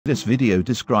This video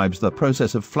describes the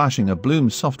process of flashing a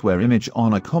Bloom software image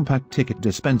on a compact ticket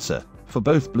dispenser, for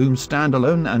both Bloom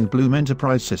Standalone and Bloom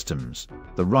Enterprise systems.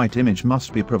 The right image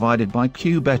must be provided by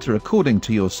QBetter according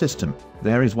to your system.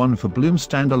 There is one for Bloom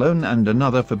Standalone and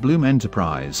another for Bloom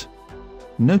Enterprise.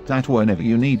 Note that whenever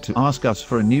you need to ask us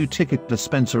for a new ticket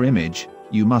dispenser image,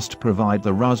 you must provide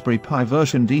the Raspberry Pi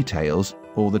version details,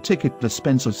 or the ticket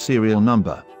dispenser serial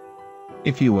number.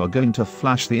 If you are going to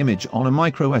flash the image on a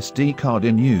microSD card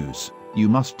in use, you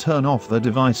must turn off the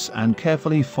device and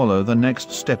carefully follow the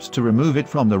next steps to remove it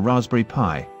from the Raspberry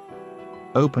Pi.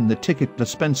 Open the ticket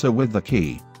dispenser with the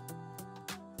key.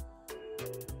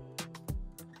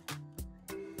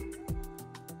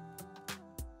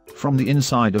 From the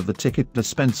inside of the ticket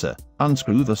dispenser,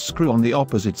 unscrew the screw on the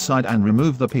opposite side and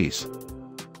remove the piece.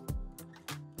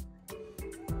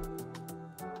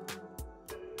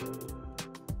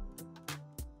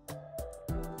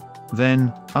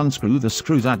 Then, unscrew the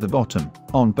screws at the bottom,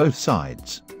 on both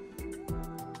sides.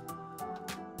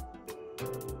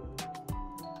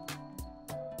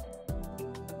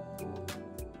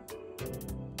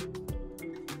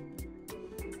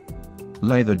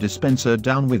 Lay the dispenser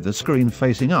down with the screen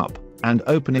facing up, and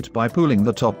open it by pulling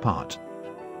the top part.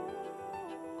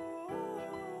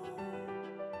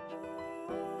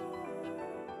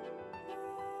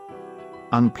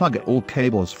 Unplug all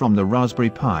cables from the Raspberry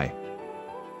Pi.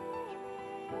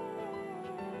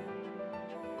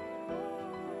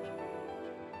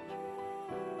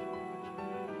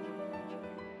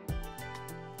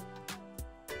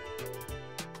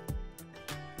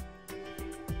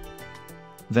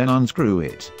 Then unscrew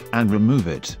it, and remove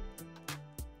it.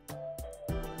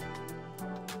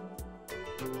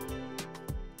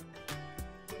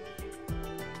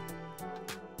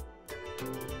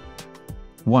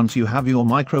 Once you have your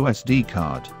microSD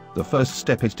card, the first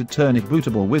step is to turn it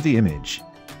bootable with the image.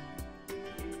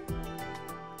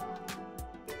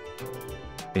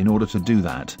 In order to do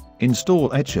that,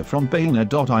 install Etcher from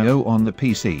Bana.io on the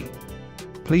PC.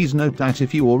 Please note that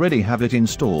if you already have it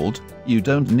installed, you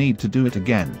don't need to do it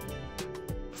again.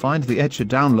 Find the Etcher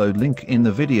download link in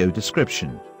the video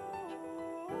description.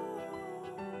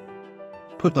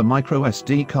 Put the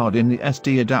microSD card in the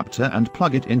SD adapter and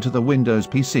plug it into the Windows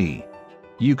PC.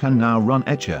 You can now run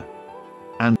Etcher.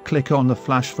 And click on the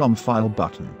Flash from File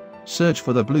button. Search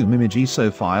for the Bloom image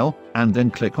ISO file, and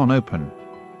then click on Open.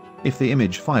 If the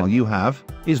image file you have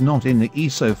is not in the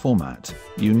ISO format,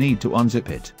 you need to unzip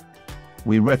it.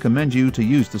 We recommend you to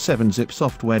use the 7-zip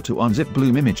software to unzip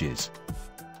Bloom images.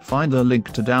 Find the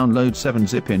link to download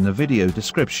 7-zip in the video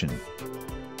description.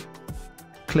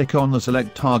 Click on the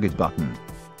Select Target button.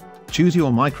 Choose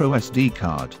your microSD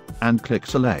card, and click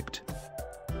Select.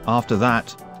 After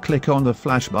that, click on the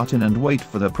Flash button and wait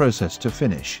for the process to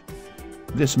finish.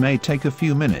 This may take a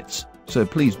few minutes, so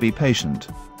please be patient.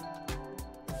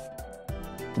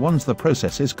 Once the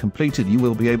process is completed, you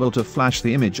will be able to flash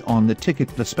the image on the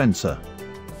ticket dispenser.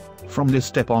 From this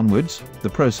step onwards, the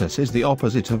process is the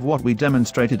opposite of what we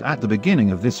demonstrated at the beginning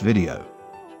of this video.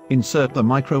 Insert the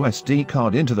microSD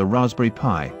card into the Raspberry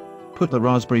Pi. Put the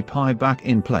Raspberry Pi back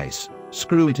in place,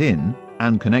 screw it in,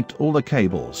 and connect all the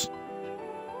cables.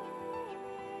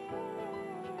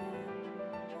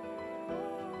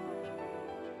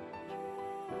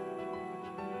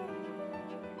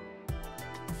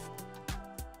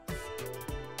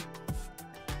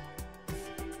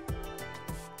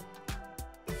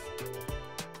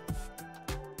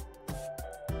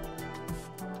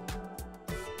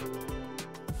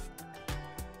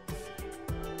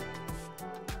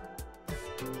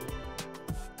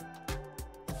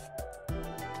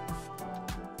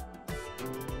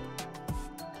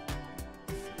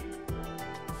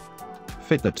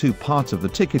 Fit the two parts of the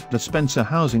ticket dispenser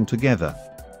housing together.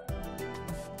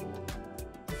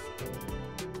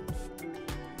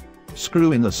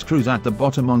 Screw in the screws at the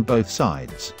bottom on both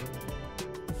sides.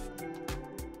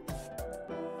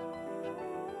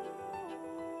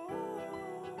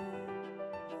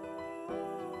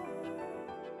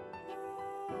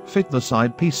 Fit the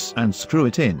side piece and screw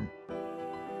it in.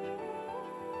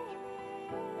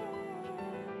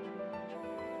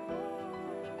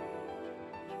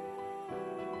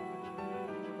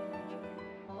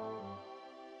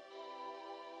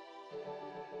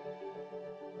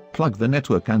 Plug the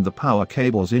network and the power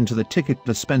cables into the ticket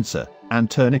dispenser,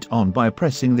 and turn it on by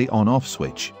pressing the on-off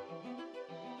switch.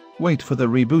 Wait for the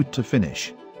reboot to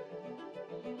finish.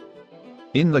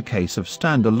 In the case of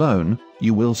Standalone,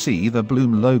 you will see the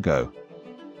Bloom logo.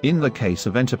 In the case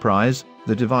of Enterprise,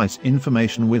 the device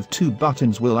information with two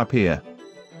buttons will appear.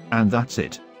 And that's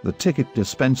it, the ticket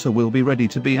dispenser will be ready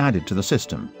to be added to the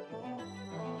system.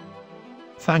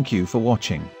 Thank you for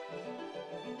watching.